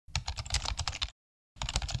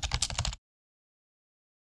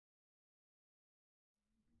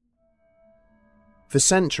For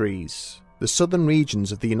centuries, the southern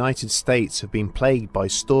regions of the United States have been plagued by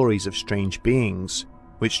stories of strange beings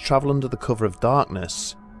which travel under the cover of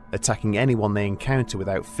darkness, attacking anyone they encounter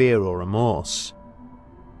without fear or remorse.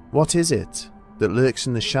 What is it that lurks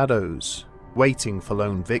in the shadows, waiting for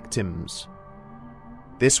lone victims?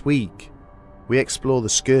 This week, we explore the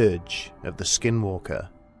Scourge of the Skinwalker.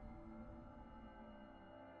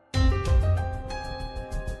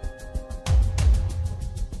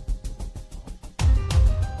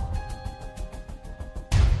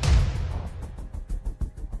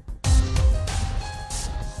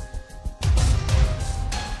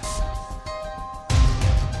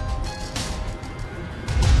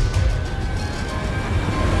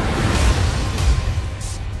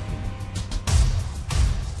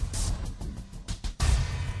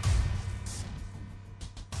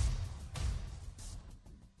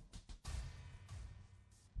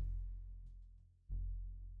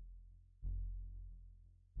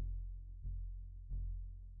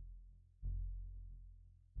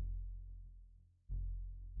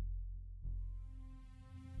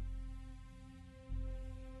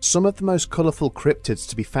 Some of the most colourful cryptids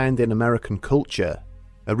to be found in American culture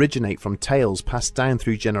originate from tales passed down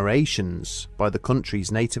through generations by the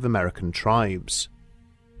country's Native American tribes.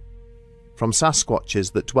 From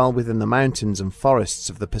Sasquatches that dwell within the mountains and forests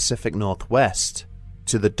of the Pacific Northwest,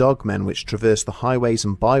 to the dogmen which traverse the highways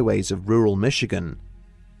and byways of rural Michigan,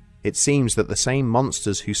 it seems that the same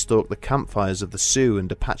monsters who stalk the campfires of the Sioux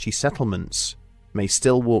and Apache settlements may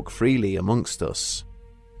still walk freely amongst us.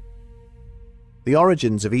 The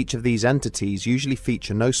origins of each of these entities usually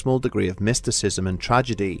feature no small degree of mysticism and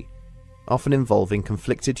tragedy, often involving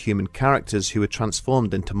conflicted human characters who are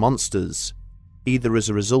transformed into monsters, either as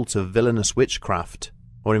a result of villainous witchcraft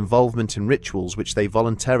or involvement in rituals which they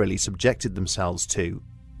voluntarily subjected themselves to.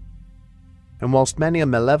 And whilst many are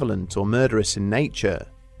malevolent or murderous in nature,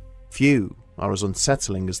 few are as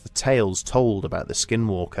unsettling as the tales told about the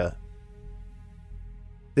Skinwalker.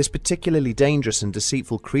 This particularly dangerous and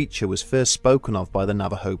deceitful creature was first spoken of by the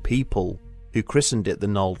Navajo people, who christened it the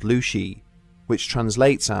Nold Lushi, which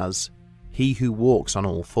translates as, "he who walks on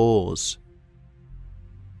all fours."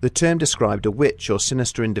 The term described a witch or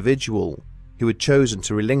sinister individual who had chosen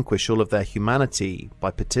to relinquish all of their humanity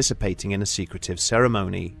by participating in a secretive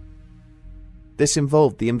ceremony. This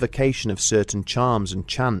involved the invocation of certain charms and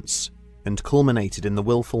chants, and culminated in the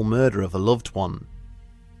willful murder of a loved one.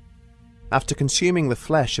 After consuming the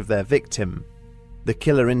flesh of their victim, the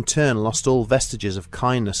killer in turn lost all vestiges of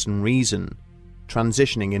kindness and reason,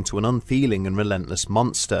 transitioning into an unfeeling and relentless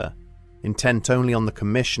monster, intent only on the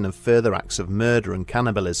commission of further acts of murder and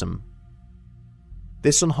cannibalism.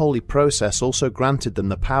 This unholy process also granted them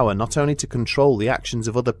the power not only to control the actions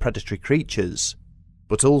of other predatory creatures,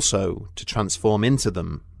 but also to transform into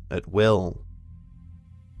them at will.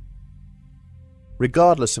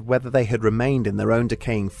 Regardless of whether they had remained in their own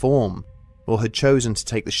decaying form, or had chosen to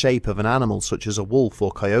take the shape of an animal such as a wolf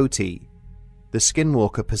or coyote, the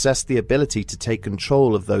Skinwalker possessed the ability to take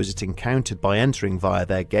control of those it encountered by entering via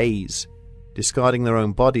their gaze, discarding their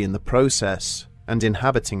own body in the process, and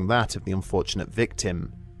inhabiting that of the unfortunate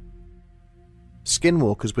victim.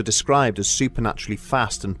 Skinwalkers were described as supernaturally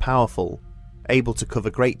fast and powerful, able to cover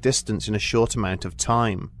great distance in a short amount of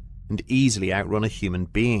time, and easily outrun a human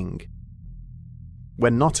being.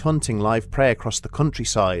 When not hunting live prey across the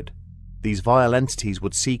countryside, these vile entities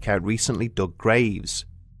would seek out recently dug graves.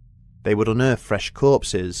 They would unearth fresh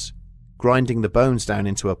corpses, grinding the bones down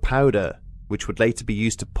into a powder which would later be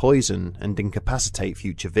used to poison and incapacitate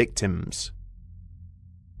future victims.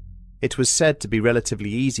 It was said to be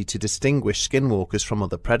relatively easy to distinguish skinwalkers from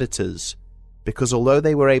other predators, because although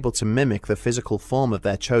they were able to mimic the physical form of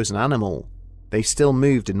their chosen animal, they still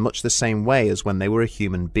moved in much the same way as when they were a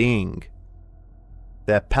human being.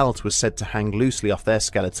 Their pelt was said to hang loosely off their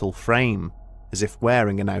skeletal frame, as if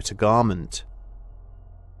wearing an outer garment.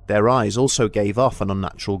 Their eyes also gave off an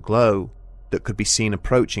unnatural glow that could be seen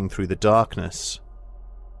approaching through the darkness.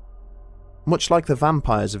 Much like the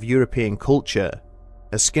vampires of European culture,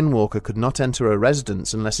 a skinwalker could not enter a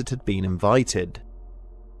residence unless it had been invited.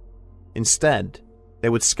 Instead, they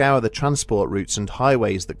would scour the transport routes and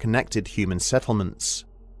highways that connected human settlements,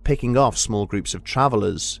 picking off small groups of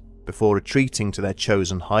travellers before retreating to their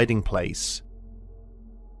chosen hiding place.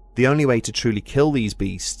 The only way to truly kill these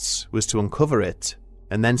beasts was to uncover it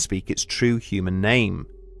and then speak its true human name,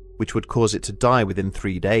 which would cause it to die within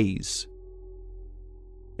 3 days.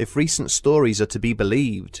 If recent stories are to be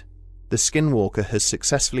believed, the Skinwalker has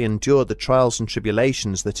successfully endured the trials and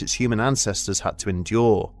tribulations that its human ancestors had to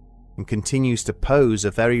endure, and continues to pose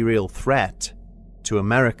a very real threat to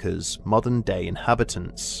America's modern-day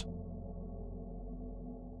inhabitants.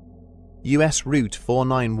 US Route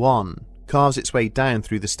 491 carves its way down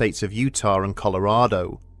through the states of Utah and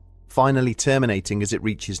Colorado, finally terminating as it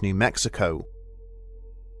reaches New Mexico.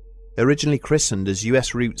 Originally christened as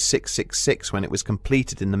US Route 666 when it was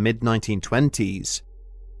completed in the mid-1920s,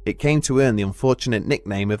 it came to earn the unfortunate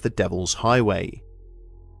nickname of the Devil's Highway.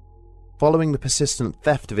 Following the persistent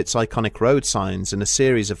theft of its iconic road signs and a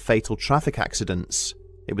series of fatal traffic accidents,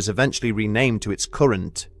 it was eventually renamed to its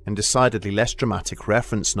current and decidedly less dramatic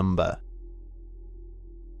reference number.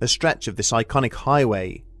 A stretch of this iconic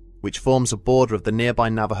highway, which forms a border of the nearby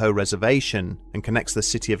Navajo reservation and connects the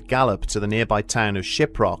city of Gallup to the nearby town of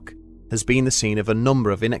Shiprock, has been the scene of a number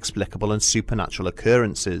of inexplicable and supernatural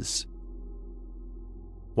occurrences.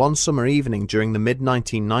 One summer evening during the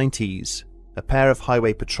mid-1990s, a pair of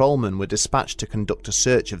highway patrolmen were dispatched to conduct a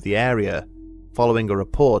search of the area, following a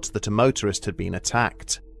report that a motorist had been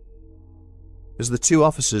attacked. As the two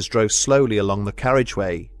officers drove slowly along the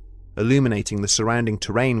carriageway, illuminating the surrounding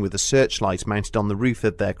terrain with a searchlight mounted on the roof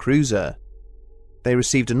of their cruiser, they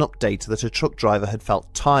received an update that a truck driver had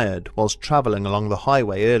felt tired whilst travelling along the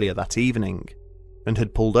highway earlier that evening, and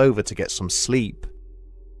had pulled over to get some sleep.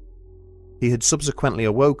 He had subsequently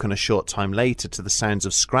awoken a short time later to the sounds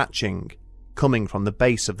of scratching, coming from the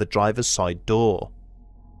base of the driver's side door.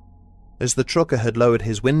 As the trucker had lowered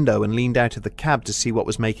his window and leaned out of the cab to see what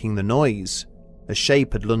was making the noise, a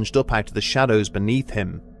shape had lunged up out of the shadows beneath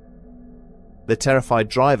him. The terrified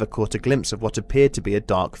driver caught a glimpse of what appeared to be a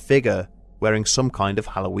dark figure wearing some kind of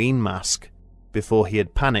Halloween mask, before he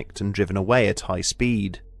had panicked and driven away at high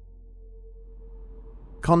speed.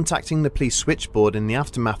 Contacting the police switchboard in the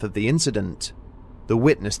aftermath of the incident, the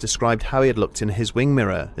witness described how he had looked in his wing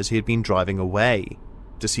mirror as he had been driving away,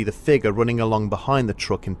 to see the figure running along behind the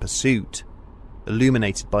truck in pursuit,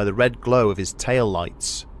 illuminated by the red glow of his tail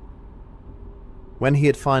lights. When he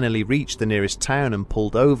had finally reached the nearest town and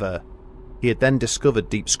pulled over, he had then discovered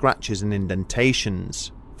deep scratches and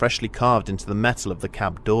indentations, freshly carved into the metal of the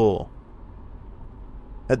cab door.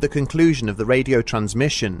 At the conclusion of the radio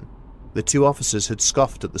transmission, the two officers had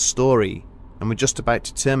scoffed at the story and were just about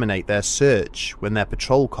to terminate their search when their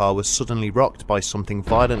patrol car was suddenly rocked by something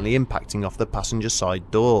violently impacting off the passenger side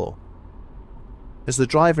door. As the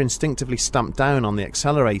driver instinctively stamped down on the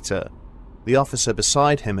accelerator, the officer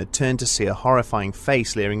beside him had turned to see a horrifying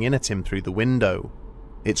face leering in at him through the window,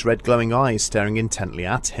 its red glowing eyes staring intently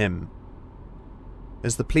at him.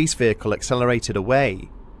 As the police vehicle accelerated away,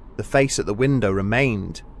 the face at the window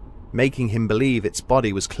remained, making him believe its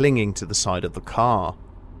body was clinging to the side of the car.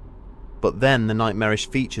 But then the nightmarish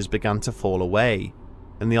features began to fall away,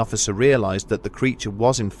 and the officer realised that the creature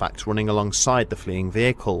was in fact running alongside the fleeing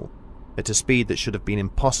vehicle, at a speed that should have been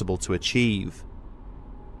impossible to achieve.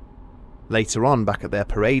 Later on, back at their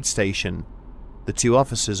parade station, the two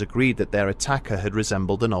officers agreed that their attacker had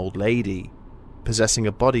resembled an old lady, possessing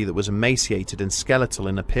a body that was emaciated and skeletal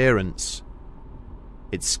in appearance.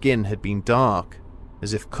 Its skin had been dark,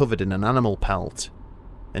 as if covered in an animal pelt,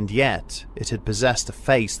 and yet it had possessed a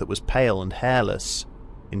face that was pale and hairless,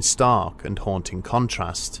 in stark and haunting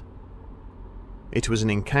contrast. It was an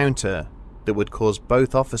encounter that would cause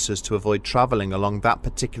both officers to avoid travelling along that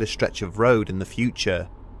particular stretch of road in the future,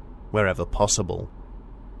 wherever possible.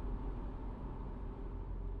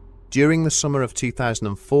 During the summer of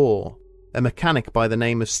 2004, a mechanic by the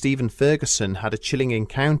name of Stephen Ferguson had a chilling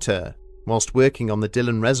encounter whilst working on the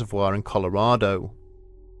Dillon Reservoir in Colorado.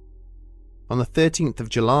 On the 13th of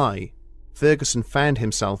July, Ferguson found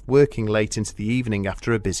himself working late into the evening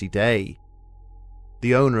after a busy day.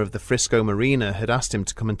 The owner of the Frisco Marina had asked him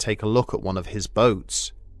to come and take a look at one of his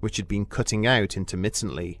boats, which had been cutting out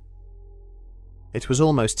intermittently. It was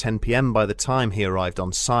almost 10 PM by the time he arrived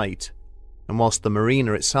on site, and whilst the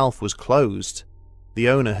marina itself was closed, the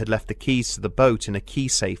owner had left the keys to the boat in a key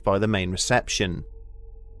safe by the main reception.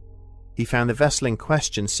 He found the vessel in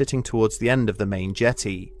question sitting towards the end of the main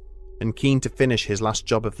jetty, and keen to finish his last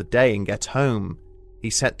job of the day and get home, he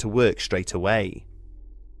set to work straight away.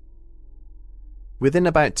 Within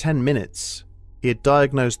about 10 minutes, he had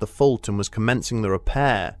diagnosed the fault and was commencing the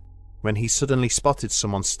repair when he suddenly spotted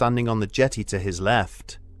someone standing on the jetty to his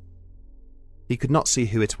left. He could not see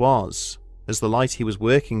who it was, as the light he was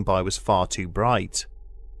working by was far too bright.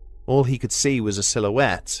 All he could see was a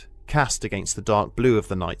silhouette cast against the dark blue of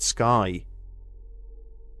the night sky.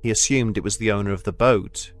 He assumed it was the owner of the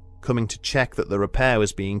boat, coming to check that the repair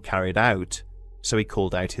was being carried out, so he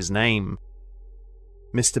called out his name.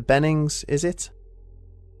 "Mr. Bennings, is it?"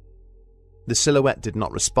 The silhouette did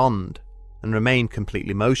not respond, and remained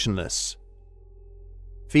completely motionless.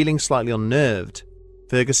 Feeling slightly unnerved,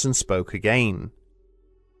 Ferguson spoke again.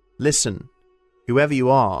 "Listen, whoever you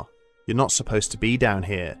are, you're not supposed to be down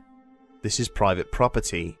here. This is private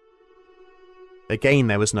property." Again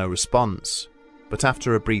there was no response, but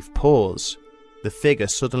after a brief pause, the figure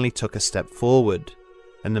suddenly took a step forward,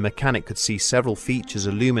 and the mechanic could see several features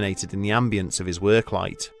illuminated in the ambience of his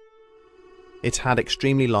worklight. It had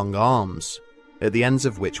extremely long arms, at the ends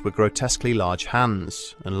of which were grotesquely large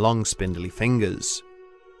hands and long spindly fingers.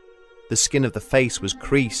 The skin of the face was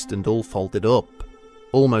creased and all folded up,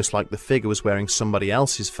 almost like the figure was wearing somebody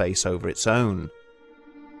else's face over its own.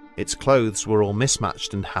 Its clothes were all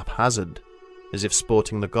mismatched and haphazard, as if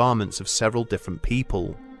sporting the garments of several different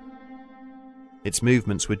people. Its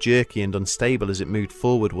movements were jerky and unstable as it moved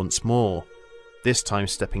forward once more, this time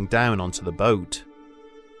stepping down onto the boat.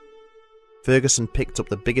 Ferguson picked up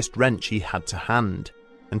the biggest wrench he had to hand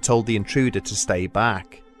and told the intruder to stay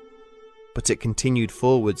back, but it continued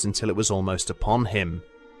forwards until it was almost upon him.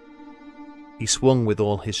 He swung with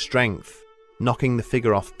all his strength, knocking the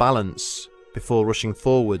figure off balance before rushing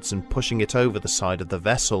forwards and pushing it over the side of the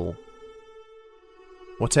vessel.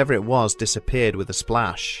 Whatever it was disappeared with a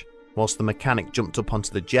splash, whilst the mechanic jumped up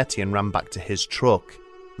onto the jetty and ran back to his truck,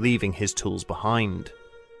 leaving his tools behind.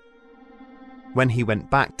 When he went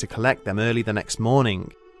back to collect them early the next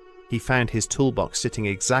morning, he found his toolbox sitting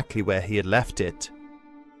exactly where he had left it.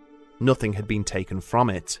 Nothing had been taken from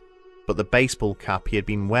it, but the baseball cap he had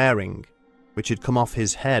been wearing, which had come off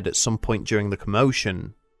his head at some point during the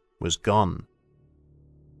commotion, was gone.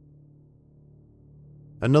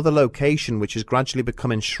 Another location which has gradually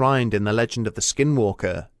become enshrined in the legend of the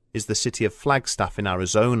Skinwalker is the city of Flagstaff in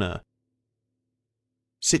Arizona.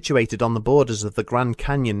 Situated on the borders of the Grand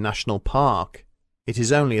Canyon National Park, it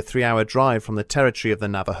is only a 3-hour drive from the territory of the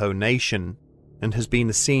Navajo Nation, and has been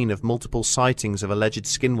the scene of multiple sightings of alleged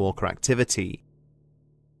Skinwalker activity.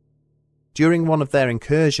 During one of their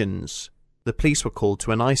incursions, the police were called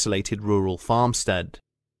to an isolated rural farmstead,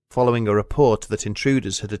 following a report that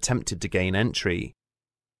intruders had attempted to gain entry.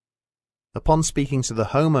 Upon speaking to the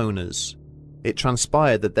homeowners, it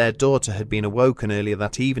transpired that their daughter had been awoken earlier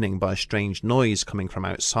that evening by a strange noise coming from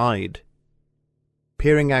outside.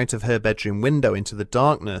 Peering out of her bedroom window into the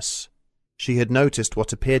darkness, she had noticed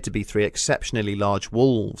what appeared to be 3 exceptionally large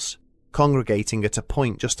wolves, congregating at a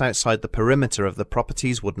point just outside the perimeter of the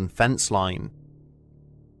property's wooden fence line.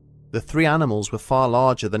 The 3 animals were far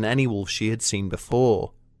larger than any wolf she had seen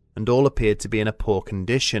before, and all appeared to be in a poor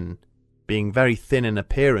condition, being very thin in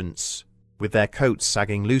appearance, with their coats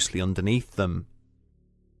sagging loosely underneath them.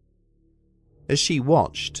 As she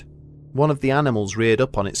watched, one of the animals reared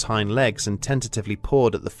up on its hind legs and tentatively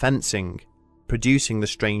pawed at the fencing, producing the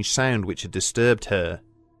strange sound which had disturbed her.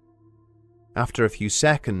 After a few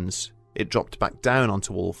seconds, it dropped back down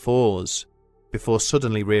onto all fours, before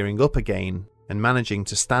suddenly rearing up again and managing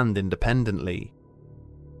to stand independently.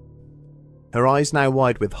 Her eyes now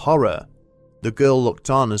wide with horror, the girl looked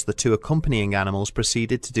on as the 2 accompanying animals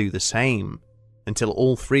proceeded to do the same, until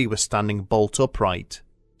all 3 were standing bolt upright,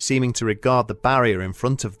 seeming to regard the barrier in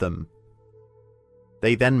front of them.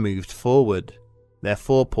 They then moved forward, their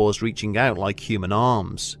forepaws reaching out like human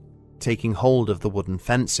arms, taking hold of the wooden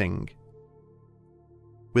fencing.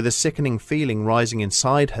 With a sickening feeling rising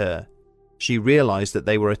inside her, she realized that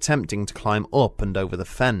they were attempting to climb up and over the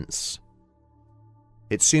fence.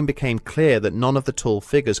 It soon became clear that none of the tall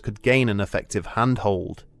figures could gain an effective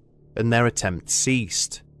handhold, and their attempt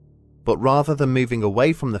ceased. But rather than moving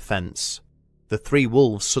away from the fence, the 3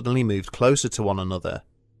 wolves suddenly moved closer to one another.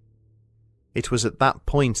 It was at that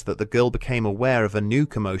point that the girl became aware of a new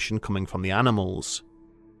commotion coming from the animals,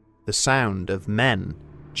 the sound of men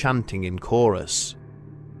chanting in chorus.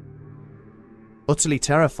 Utterly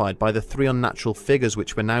terrified by the 3 unnatural figures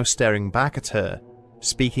which were now staring back at her,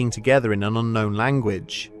 speaking together in an unknown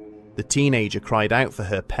language, the teenager cried out for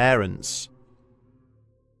her parents.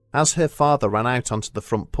 As her father ran out onto the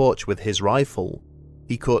front porch with his rifle,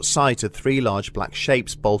 he caught sight of 3 large black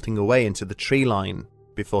shapes bolting away into the tree line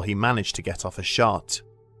before he managed to get off a shot.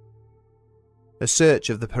 A search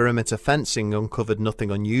of the perimeter fencing uncovered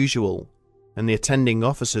nothing unusual, and the attending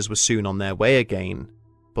officers were soon on their way again,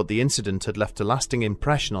 but the incident had left a lasting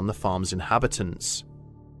impression on the farm's inhabitants.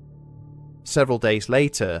 Several days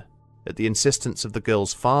later, at the insistence of the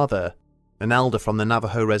girl's father, an elder from the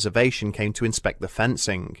Navajo reservation came to inspect the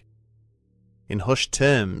fencing. In hushed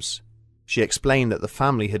terms, she explained that the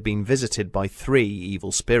family had been visited by 3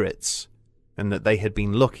 evil spirits, and that they had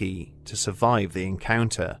been lucky to survive the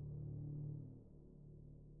encounter.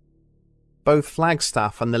 Both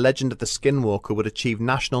Flagstaff and the legend of the Skinwalker would achieve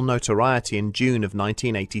national notoriety in June of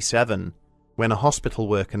 1987, when a hospital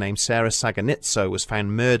worker named Sarah Saganitso was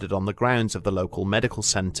found murdered on the grounds of the local medical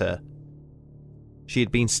centre. She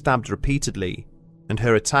had been stabbed repeatedly, and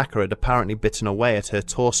her attacker had apparently bitten away at her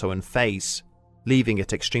torso and face, leaving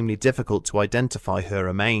it extremely difficult to identify her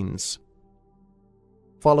remains.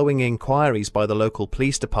 Following inquiries by the local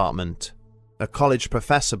police department, a college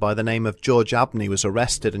professor by the name of George Abney was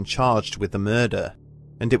arrested and charged with the murder,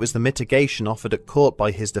 and it was the mitigation offered at court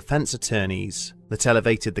by his defense attorneys that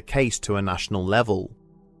elevated the case to a national level.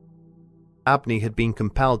 Abney had been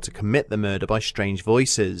compelled to commit the murder by strange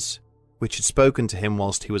voices, which had spoken to him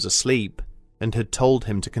whilst he was asleep, and had told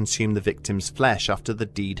him to consume the victim's flesh after the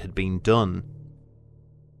deed had been done.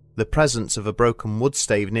 The presence of a broken wood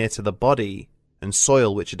stave near to the body, and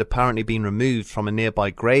soil which had apparently been removed from a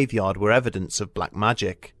nearby graveyard were evidence of black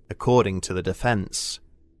magic, according to the defence.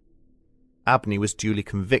 Abney was duly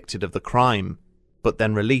convicted of the crime, but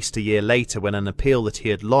then released a year later when an appeal that he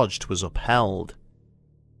had lodged was upheld.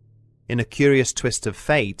 In a curious twist of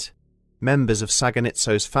fate, members of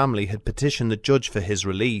Saganitso's family had petitioned the judge for his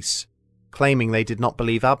release, claiming they did not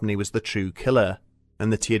believe Abney was the true killer,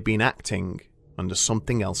 and that he had been acting under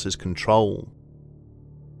something else's control.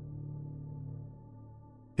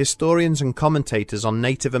 Historians and commentators on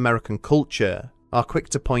Native American culture are quick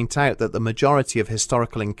to point out that the majority of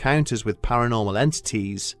historical encounters with paranormal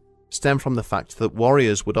entities stem from the fact that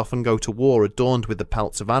warriors would often go to war adorned with the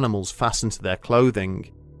pelts of animals fastened to their clothing.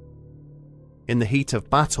 In the heat of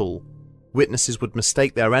battle, witnesses would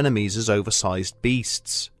mistake their enemies as oversized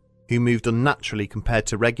beasts, who moved unnaturally compared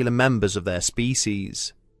to regular members of their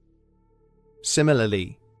species.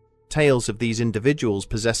 Similarly, tales of these individuals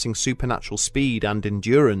possessing supernatural speed and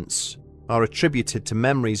endurance are attributed to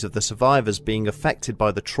memories of the survivors being affected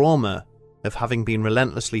by the trauma of having been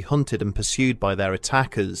relentlessly hunted and pursued by their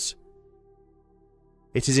attackers.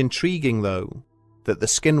 It is intriguing, though, that the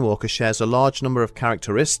Skinwalker shares a large number of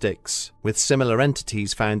characteristics with similar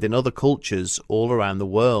entities found in other cultures all around the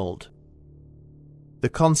world. The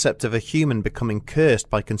concept of a human becoming cursed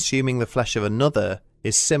by consuming the flesh of another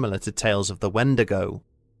is similar to tales of the Wendigo.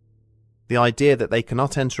 The idea that they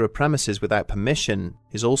cannot enter a premises without permission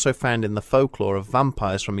is also found in the folklore of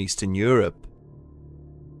vampires from Eastern Europe.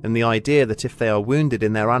 And the idea that if they are wounded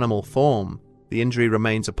in their animal form, the injury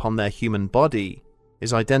remains upon their human body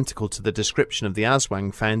is identical to the description of the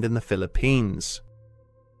Aswang found in the Philippines.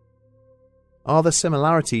 Are the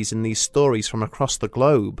similarities in these stories from across the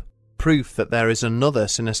globe proof that there is another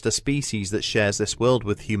sinister species that shares this world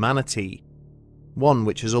with humanity, one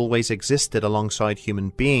which has always existed alongside human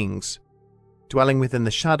beings, dwelling within the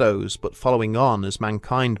shadows but following on as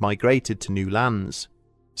mankind migrated to new lands,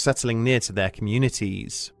 settling near to their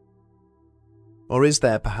communities? Or is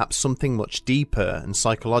there perhaps something much deeper and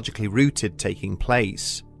psychologically rooted taking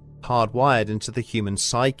place, hardwired into the human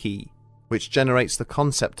psyche, which generates the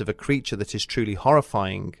concept of a creature that is truly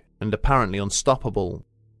horrifying and apparently unstoppable,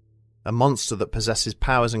 a monster that possesses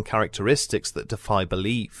powers and characteristics that defy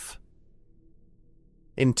belief?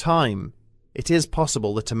 In time, it is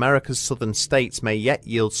possible that America's southern states may yet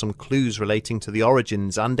yield some clues relating to the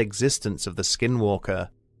origins and existence of the Skinwalker.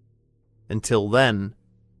 Until then,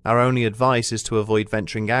 our only advice is to avoid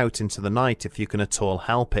venturing out into the night if you can at all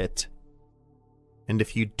help it. And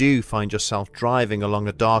if you do find yourself driving along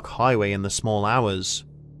a dark highway in the small hours,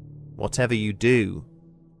 whatever you do,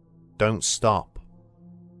 don't stop.